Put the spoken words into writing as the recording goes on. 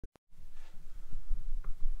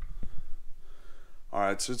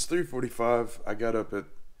Alright, so it's 3:45. I got up at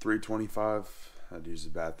 3:25. I had to use the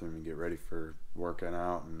bathroom and get ready for working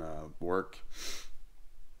out and work.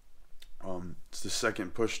 It's the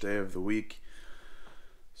second push day of the week,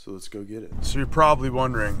 so let's go get it. So you're probably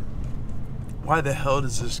wondering, why the hell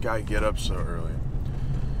does this guy get up so early?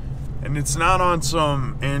 And it's not on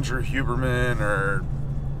some Andrew Huberman or,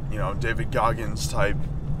 you know, David Goggins type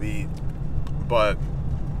beat, but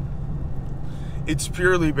it's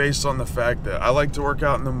purely based on the fact that I like to work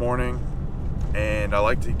out in the morning and I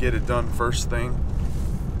like to get it done first thing,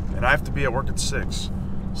 and I have to be at work at 6.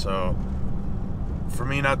 So for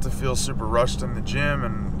me not to feel super rushed in the gym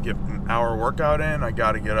and get an hour workout in, I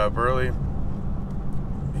gotta get up early,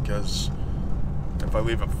 because if I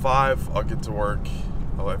leave at 5, I'll get to work.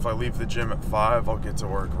 If I leave the gym at 5, I'll get to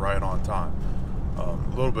work right on time, a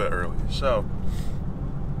little bit early. So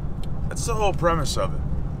that's the whole premise of it.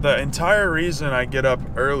 The entire reason I get up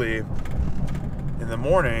early in the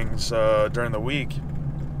mornings during the week,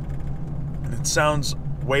 and it sounds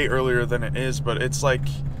way earlier than it is, but it's like,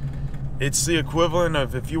 it's the equivalent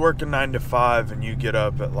of if you work a 9 to 5 and you get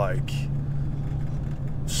up at like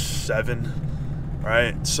 7,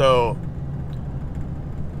 right? So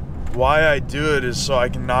why I do it is so I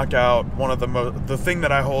can knock out one of the thing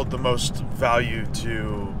that I hold the most value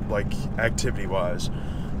to, like, activity wise,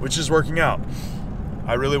 which is working out.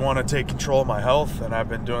 I really want to take control of my health, and I've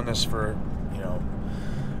been doing this for, you know,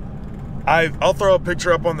 I'll throw a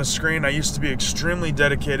picture up on the screen. I used to be extremely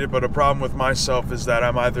dedicated, but a problem with myself is that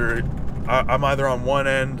I'm either on one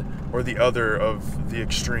end or the other of the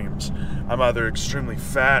extremes. I'm either extremely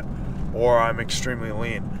fat or I'm extremely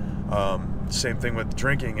lean. Same thing with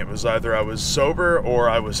drinking. It was either I was sober or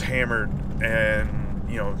I was hammered, and,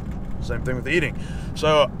 you know, same thing with eating.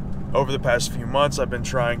 So over the past few months, I've been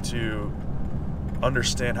trying to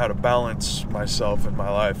understand how to balance myself in my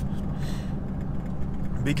life,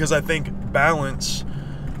 because I think balance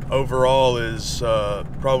overall is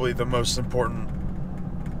probably the most important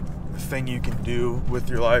thing you can do with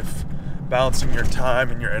your life. Balancing your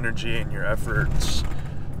time and your energy and your efforts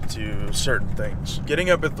to certain things.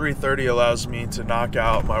 Getting up at 3:30 allows me to knock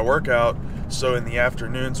out my workout, so in the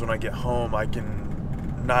afternoons when I get home, I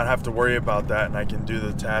can not have to worry about that, and I can do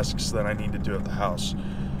the tasks that I need to do at the house.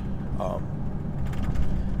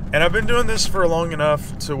 And I've been doing this for long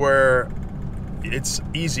enough to where it's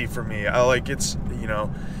easy for me. It's, you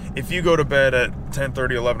know, if you go to bed at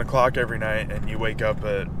 10:30, 11 o'clock every night and you wake up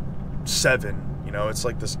at 7, you know, it's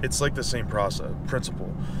like the same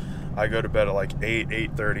principle. I go to bed at like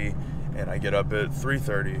 8:30, and I get up at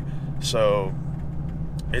 3:30. So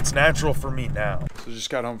it's natural for me now. So just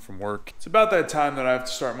got home from work. It's about that time that I have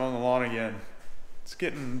to start mowing the lawn again. It's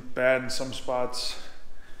getting bad in some spots.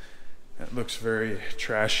 It looks very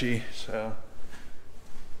trashy, so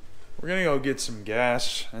we're gonna go get some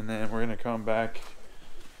gas, and then we're gonna come back,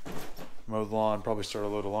 mow the lawn, probably start a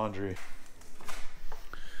load of laundry.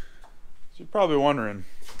 So you're probably wondering,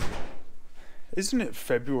 isn't it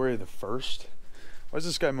February the 1st? Why is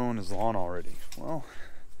this guy mowing his lawn already? Well,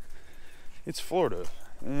 it's Florida,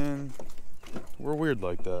 and we're weird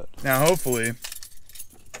like that. Now, hopefully,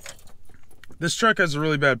 this truck has a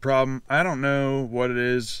really bad problem. I don't know what it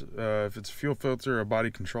is, if it's a fuel filter or a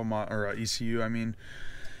body control or a ECU, I mean.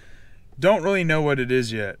 Don't really know what it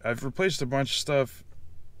is yet. I've replaced a bunch of stuff.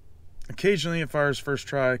 Occasionally it fires first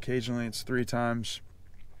try, occasionally it's 3 times.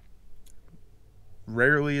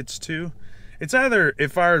 Rarely it's 2. It's either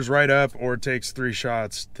it fires right up or it takes 3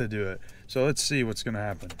 shots to do it. So let's see what's gonna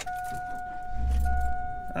happen.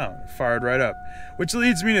 Oh, it fired right up. Which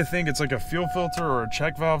leads me to think it's like a fuel filter or a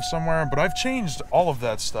check valve somewhere, but I've changed all of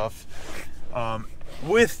that stuff.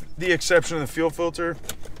 With the exception of the fuel filter.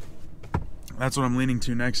 That's what I'm leaning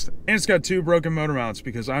to next. And it's got 2 broken motor mounts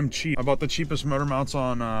because I'm cheap. I bought the cheapest motor mounts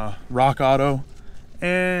on Rock Auto.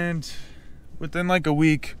 And within like a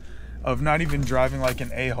week of not even driving like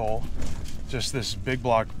an a-hole, just this big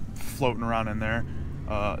block floating around in there,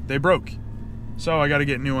 they broke. So I got to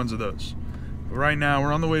get new ones of those. But right now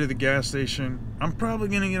we're on the way to the gas station. I'm probably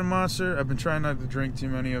going to get a Monster. I've been trying not to drink too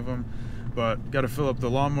many of them, but got to fill up the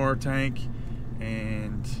lawnmower tank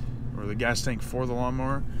or the gas tank for the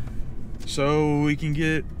lawnmower, so we can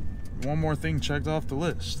get one more thing checked off the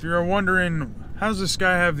list. If you're wondering, how does this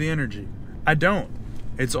guy have the energy? I don't.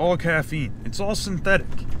 It's all caffeine. It's all synthetic.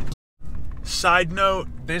 Side note,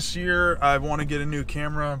 this year I want to get a new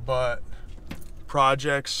camera, but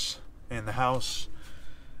projects in the house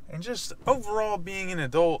and just overall being an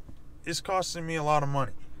adult is costing me a lot of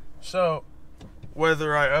money. So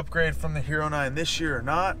whether I upgrade from the Hero 9 this year or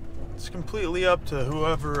not, it's completely up to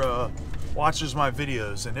whoever watches my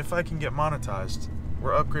videos, and if I can get monetized,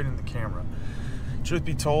 we're upgrading the camera. Truth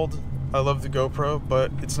be told, I love the GoPro,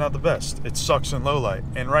 but it's not the best. It sucks in low light.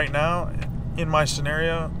 And right now, in my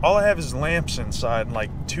scenario, all I have is lamps inside and like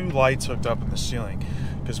 2 lights hooked up in the ceiling.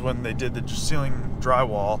 Because when they did the ceiling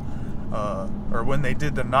drywall, or when they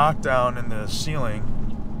did the knockdown in the ceiling,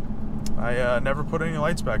 I never put any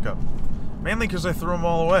lights back up. Mainly because I threw them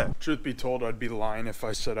all away. Truth be told, I'd be lying if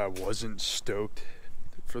I said I wasn't stoked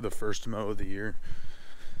for the first mow of the year.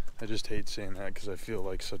 I just hate saying that because I feel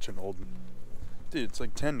like such an old... Dude, it's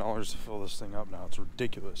like $10 to fill this thing up now. It's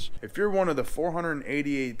ridiculous. If you're one of the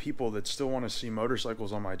 488 people that still want to see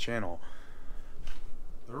motorcycles on my channel,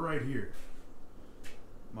 they're right here.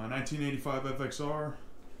 My 1985 FXR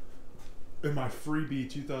and my freebie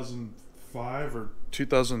 2005 or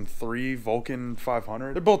 2003 Vulcan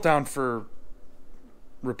 500. They're both down for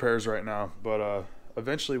repairs right now, but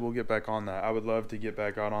eventually we'll get back on that. I would love to get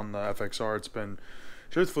back out on the FXR. It's been,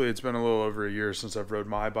 truthfully, it's been a little over a year since I've rode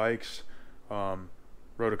my bikes.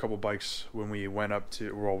 Rode a couple bikes when we went up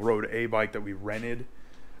to, well, rode a bike that we rented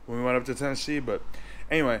when we went up to Tennessee. But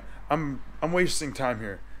anyway, I'm wasting time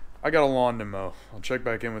here. I got a lawn to mow. I'll check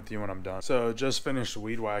back in with you when I'm done. So just finished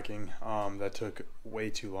weed whacking. That took way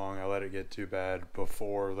too long. I let it get too bad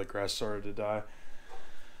before the grass started to die.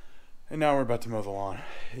 And now we're about to mow the lawn.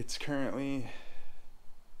 It's currently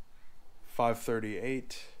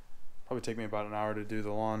 5:38. Probably take me about an hour to do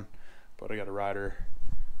the lawn, but I got a rider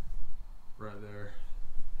right there.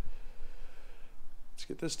 Let's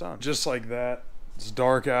get this done. Just like that. It's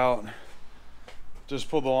dark out. Just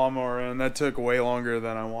pulled the lawnmower in. That took way longer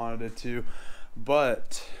than I wanted it to,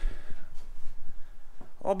 but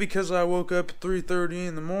all because I woke up at 3:30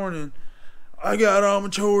 in the morning. I got all my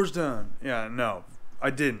chores done. Yeah, no, I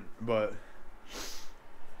didn't, but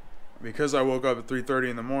because I woke up at 3:30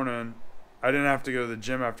 in the morning, I didn't have to go to the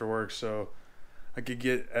gym after work, so I could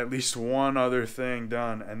get at least one other thing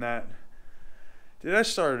done. And that, dude, I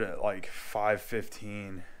started at like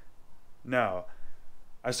 5:15. No,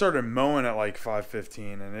 I started mowing at like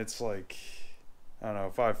 5:15, and it's like, I don't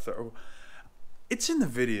know, 5:30. It's in the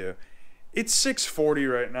video. It's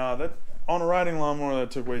 6:40 right now. That on a riding lawnmower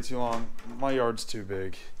that took way too long. My yard's too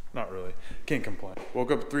big. Not really. Can't complain.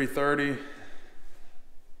 Woke up at 3:30.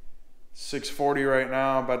 6:40 right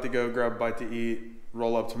now. About to go grab a bite to eat.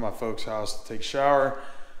 Roll up to my folks' house to take a shower.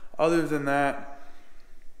 Other than that,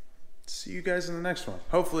 see you guys in the next one.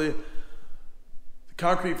 Hopefully, the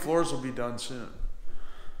concrete floors will be done soon.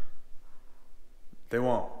 They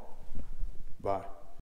won't. Bye.